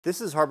This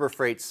is Harbor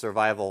Freight's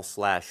survival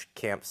 /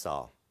 camp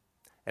saw,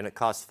 and it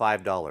costs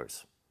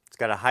 $5. It's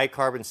got a high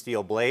carbon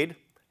steel blade,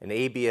 an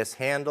ABS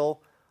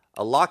handle,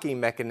 a locking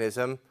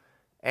mechanism,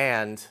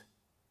 and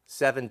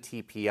 7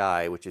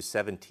 TPI, which is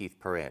 7 teeth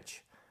per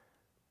inch.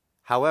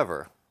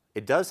 However,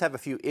 it does have a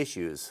few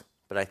issues,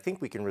 but I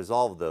think we can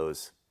resolve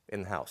those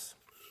in-house.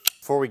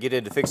 Before we get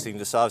into fixing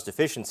the saw's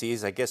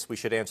deficiencies, I guess we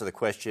should answer the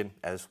question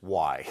as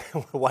why?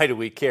 Why do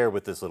we care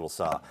with this little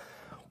saw?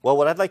 Well,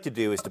 what I'd like to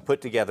do is to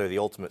put together the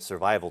ultimate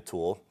survival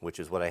tool, which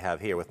is what I have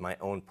here with my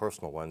own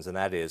personal ones, and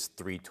that is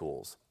 3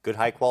 tools. Good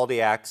high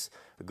quality axe,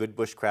 a good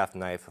bushcraft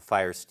knife, a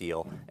fire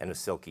steel, and a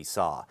silky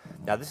saw.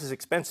 Now this is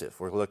expensive.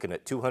 We're looking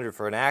at $200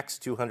 for an axe,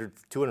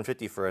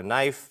 $250 for a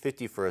knife,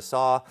 $50 for a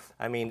saw.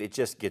 I mean, it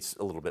just gets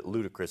a little bit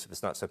ludicrous if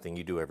it's not something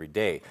you do every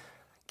day.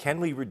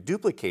 Can we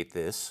reduplicate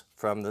this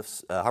from the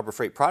Harbor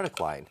Freight product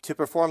line? To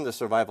perform the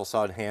survival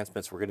saw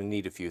enhancements, we're going to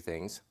need a few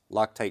things.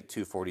 Loctite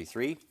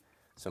 243,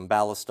 some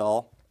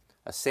ballistol,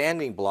 a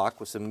sanding block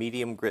with some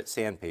medium grit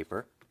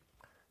sandpaper,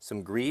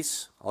 some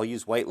grease, I'll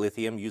use white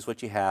lithium, use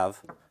what you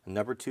have, a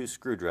number 2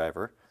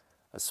 screwdriver,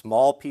 a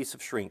small piece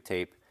of shrink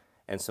tape,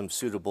 and some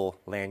suitable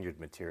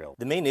lanyard material.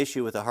 The main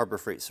issue with the Harbor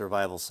Freight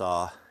survival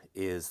saw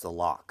is the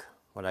lock.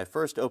 When I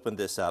first opened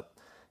this up,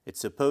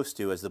 it's supposed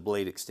to, as the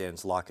blade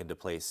extends, lock into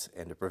place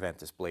and to prevent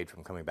this blade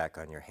from coming back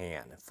on your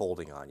hand and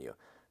folding on you.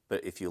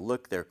 But if you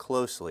look there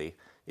closely,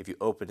 if you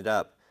open it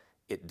up,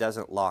 it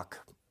doesn't lock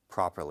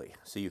properly,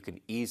 so you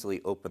can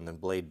easily open the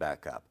blade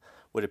back up.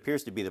 What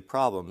appears to be the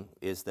problem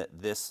is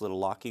that this little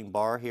locking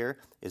bar here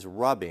is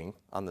rubbing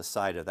on the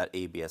side of that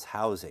ABS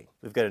housing.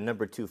 We've got a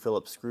number 2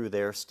 Phillips screw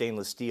there,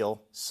 stainless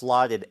steel,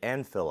 slotted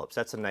and Phillips.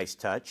 That's a nice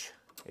touch.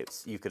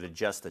 You could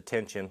adjust the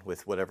tension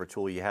with whatever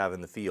tool you have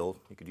in the field.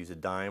 You could use a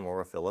dime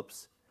or a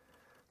Phillips.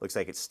 Looks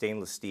like it's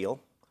stainless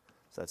steel,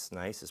 so that's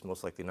nice. It's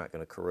most likely not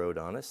going to corrode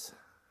on us.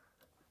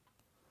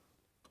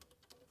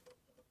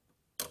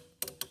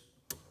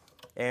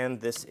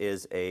 And this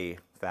is a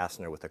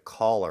fastener with a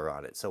collar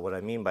on it. So what I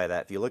mean by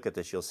that, if you look at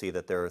this, you'll see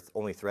that there are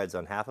only threads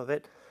on half of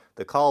it.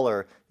 The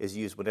collar is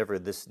used whenever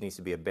this needs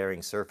to be a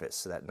bearing surface,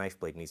 so that knife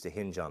blade needs to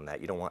hinge on that.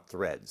 You don't want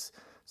threads,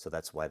 so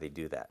that's why they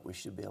do that. We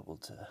should be able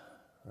to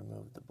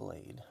remove the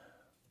blade.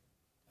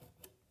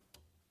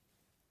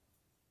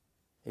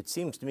 It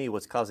seems to me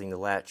what's causing the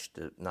latch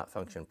to not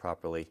function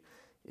properly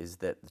is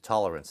that the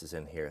tolerance is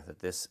in here, that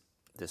this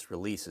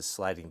release is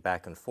sliding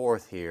back and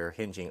forth here,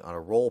 hinging on a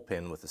roll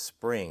pin with a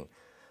spring.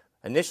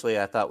 Initially,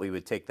 I thought we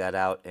would take that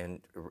out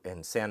and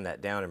sand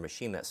that down and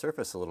machine that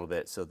surface a little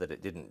bit so that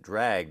it didn't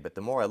drag, but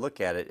the more I look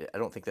at it, I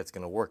don't think that's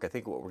going to work. I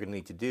think what we're going to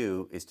need to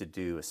do is to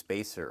do a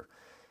spacer.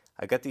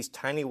 I got these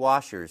tiny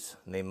washers,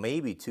 and they may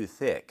be too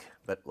thick,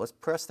 but let's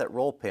press that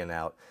roll pin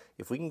out.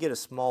 If we can get a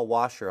small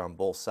washer on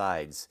both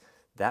sides,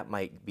 that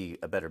might be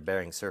a better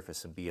bearing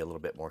surface and be a little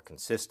bit more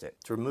consistent.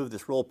 To remove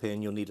this roll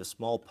pin, you'll need a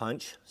small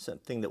punch,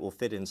 something that will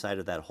fit inside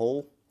of that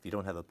hole. If you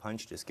don't have a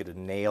punch, just get a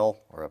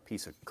nail or a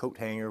piece of coat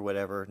hanger,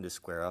 whatever, and just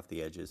square off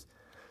the edges.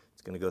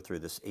 It's going to go through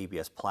this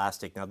ABS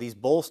plastic. Now these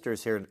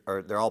bolsters here,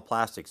 they're all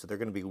plastic, so they're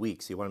going to be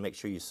weak, so you want to make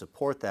sure you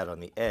support that on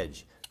the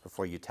edge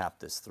before you tap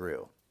this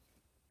through.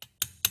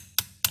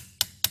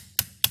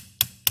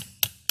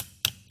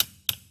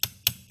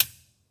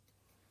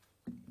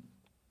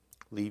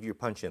 Leave your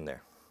punch in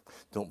there.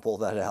 Don't pull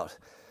that out.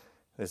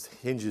 There's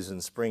hinges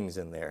and springs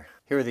in there.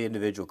 Here are the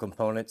individual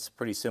components.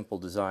 Pretty simple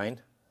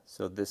design.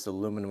 So this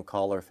aluminum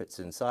collar fits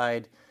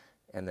inside,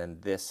 and then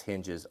this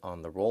hinges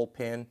on the roll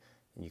pin,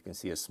 and you can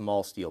see a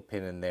small steel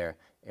pin in there,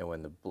 and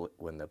when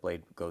the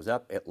blade goes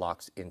up, it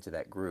locks into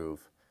that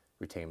groove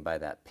retained by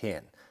that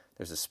pin.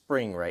 There's a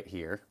spring right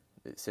here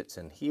that sits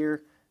in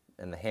here,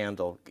 and the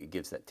handle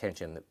gives that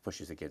tension that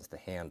pushes against the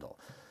handle.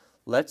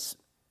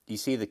 You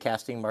see the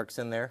casting marks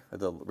in there, or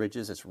the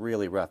ridges? It's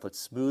really rough. Let's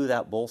smooth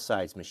out both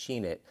sides,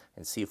 machine it,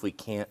 and see if we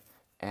can't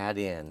add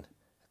in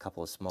a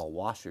couple of small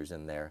washers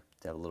in there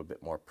to have a little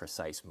bit more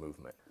precise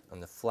movement.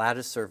 On the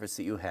flattest surface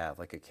that you have,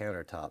 like a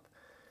countertop,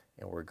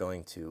 and we're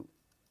going to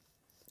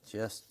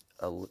just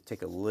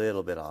take a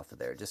little bit off of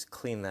there. Just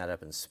clean that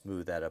up and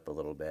smooth that up a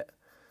little bit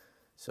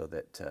so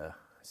that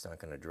it's not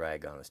going to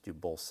drag on us. Do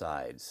both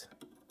sides.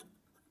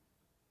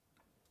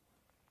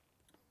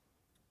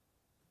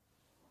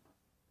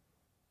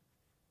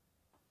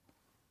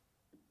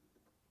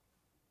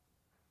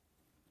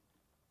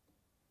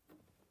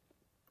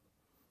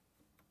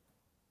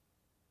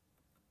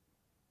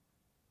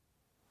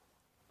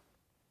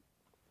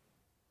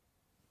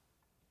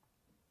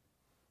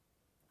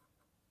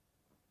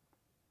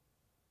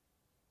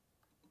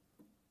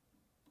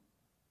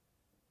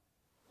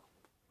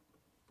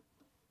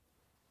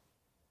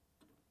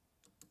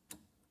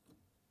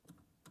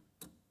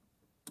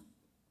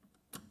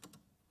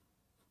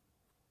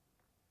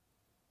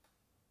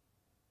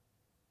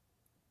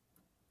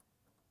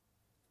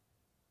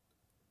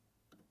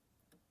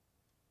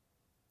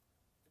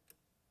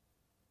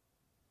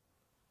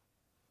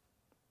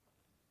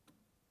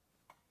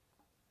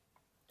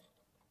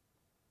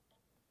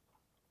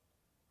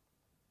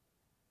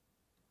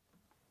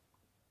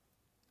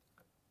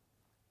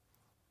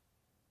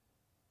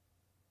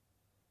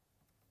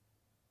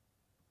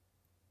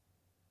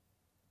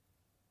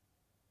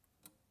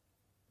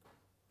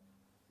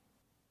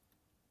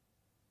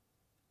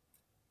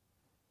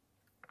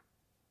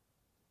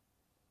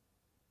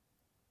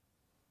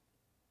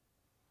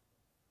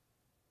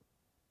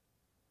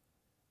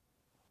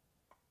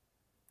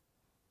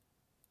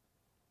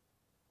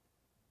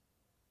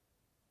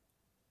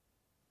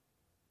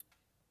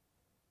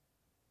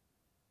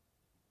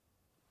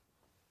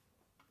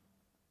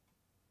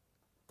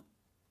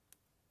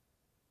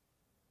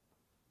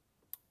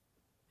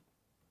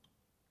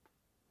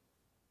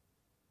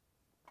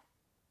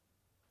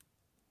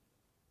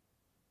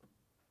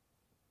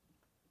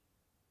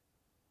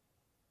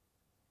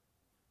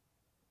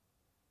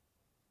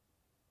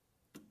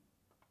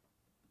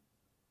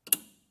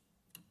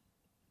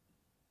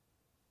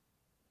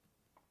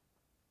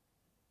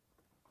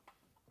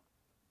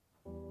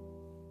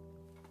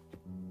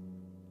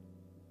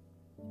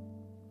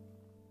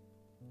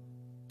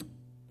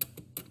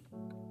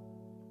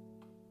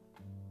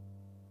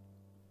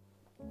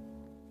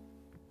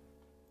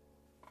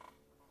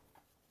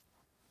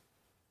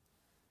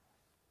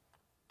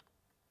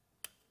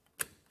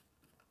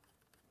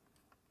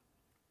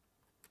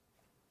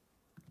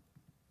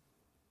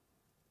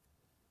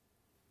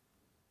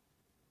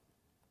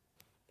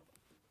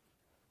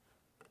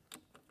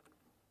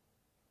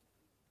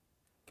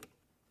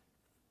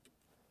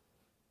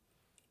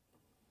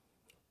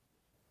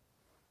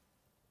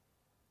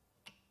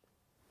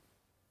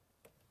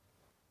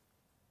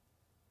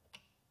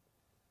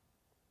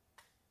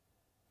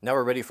 Now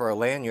we're ready for our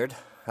lanyard.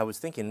 I was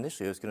thinking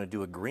initially I was going to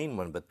do a green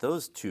one, but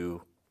those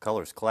two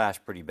colors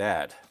clash pretty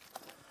bad.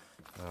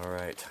 All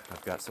right,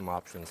 I've got some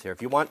options here.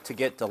 If you want to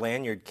get the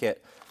lanyard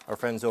kit, our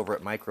friends over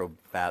at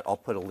Microbat, I'll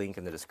put a link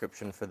in the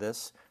description for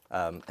this,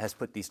 has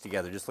put these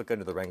together. Just look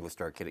under the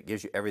Wranglerstar kit. It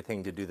gives you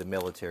everything to do the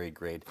military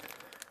grade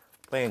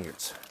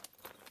lanyards.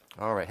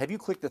 All right, have you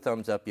clicked the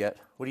thumbs up yet?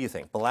 What do you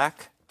think,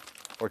 black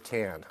or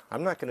tan?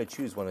 I'm not going to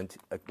choose one,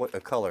 a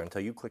color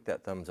until you click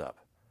that thumbs up.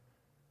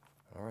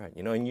 All right,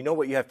 and you know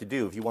what you have to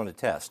do if you want to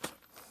test.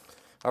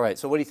 All right,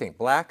 so what do you think,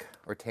 black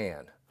or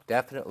tan?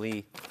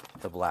 Definitely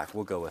the black.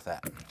 We'll go with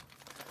that.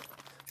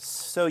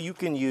 So you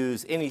can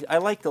use any, I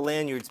like the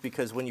lanyards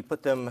because when you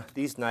put them,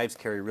 these knives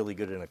carry really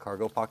good in a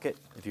cargo pocket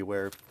if you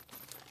wear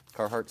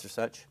Carhartts or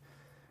such.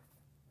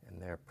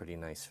 And they're pretty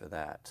nice for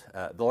that.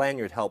 The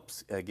lanyard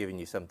helps giving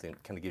you something,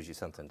 kind of gives you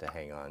something to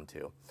hang on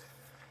to.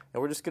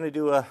 And we're just going to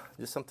do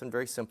just something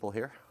very simple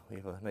here. We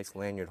have a nice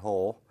lanyard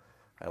hole.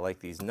 I like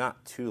these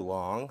not too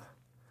long,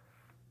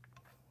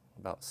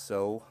 about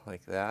so,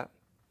 like that.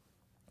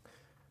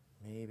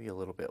 Maybe a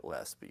little bit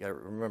less, but you got to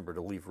remember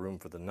to leave room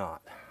for the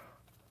knot.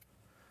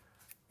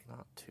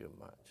 Not too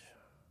much.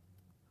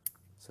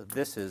 So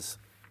this is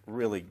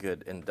really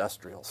good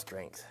industrial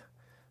strength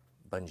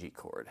bungee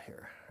cord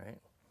here, right?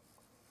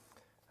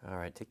 All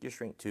right, take your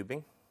shrink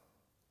tubing.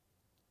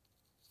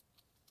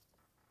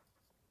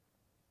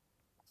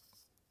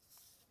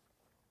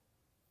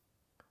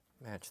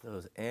 Match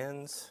those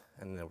ends,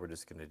 and then we're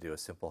just going to do a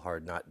simple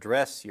hard knot.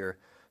 Dress your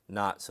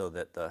knot so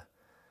that the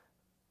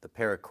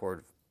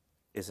paracord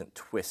isn't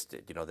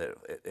twisted,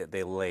 that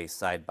they lay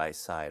side by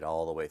side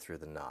all the way through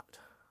the knot.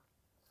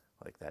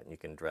 Like that, and you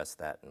can dress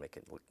that and make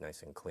it look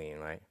nice and clean,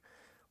 right?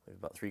 Leave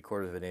about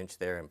 3/4 of an inch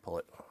there and pull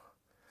it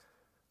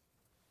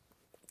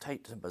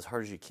tight as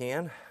hard as you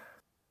can.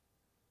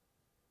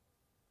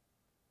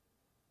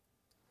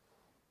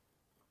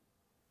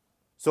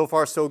 So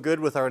far so good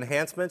with our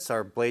enhancements.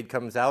 Our blade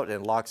comes out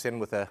and locks in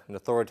with an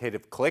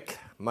authoritative click.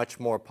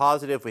 Much more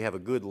positive. We have a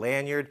good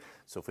lanyard,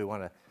 so if we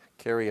want to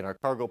carry in our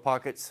cargo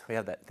pockets, we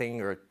have that thing,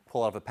 or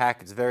pull out of a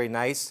pack. It's very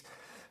nice.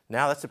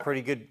 Now that's a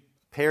pretty good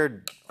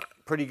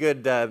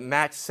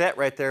match set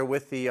right there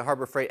with the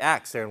Harbor Freight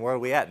axe there. And where are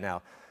we at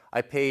now?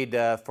 I paid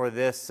for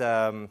this,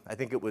 I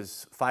think it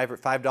was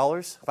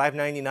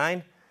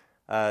 $5.99,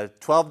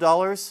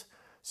 $12.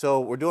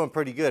 So we're doing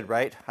pretty good,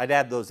 right? I'd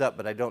add those up,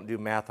 but I don't do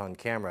math on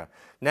camera.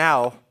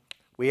 Now,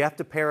 we have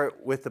to pair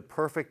it with the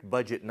perfect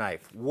budget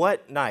knife.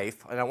 What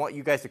knife, and I want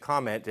you guys to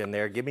comment in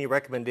there, give me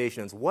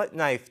recommendations. What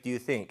knife do you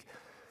think,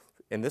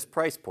 in this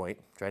price point,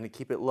 trying to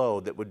keep it low,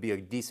 that would be a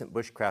decent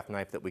bushcraft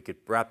knife that we could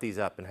wrap these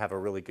up and have a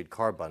really good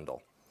car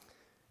bundle?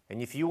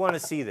 And if you want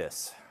to see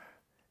this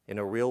in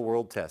a real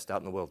world test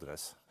out in the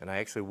wilderness, and I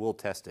actually will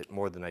test it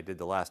more than I did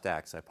the last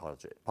axe, I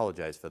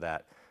apologize for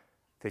that,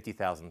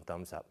 50,000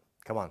 thumbs up.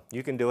 Come on,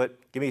 you can do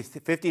it. Give me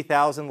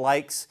 50,000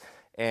 likes,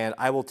 and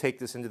I will take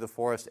this into the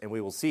forest, and we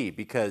will see,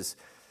 because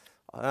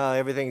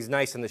everything's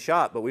nice in the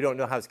shop, but we don't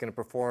know how it's going to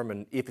perform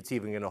and if it's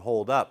even going to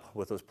hold up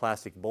with those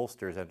plastic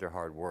bolsters under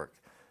hard work.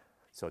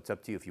 So it's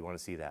up to you if you want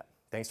to see that.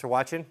 Thanks for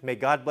watching. May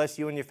God bless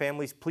you and your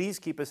families. Please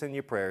keep us in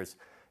your prayers,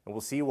 and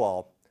we'll see you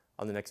all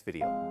on the next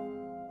video.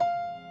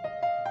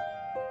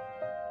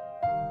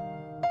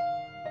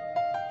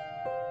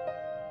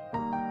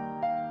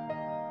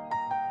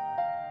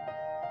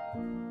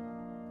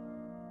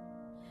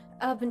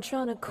 I've been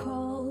trying to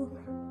call.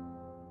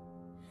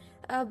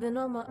 I've been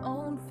on my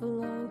own for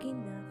long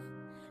enough.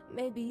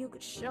 Maybe you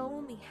could show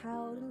me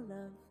how to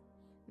love.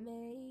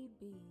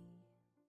 Maybe.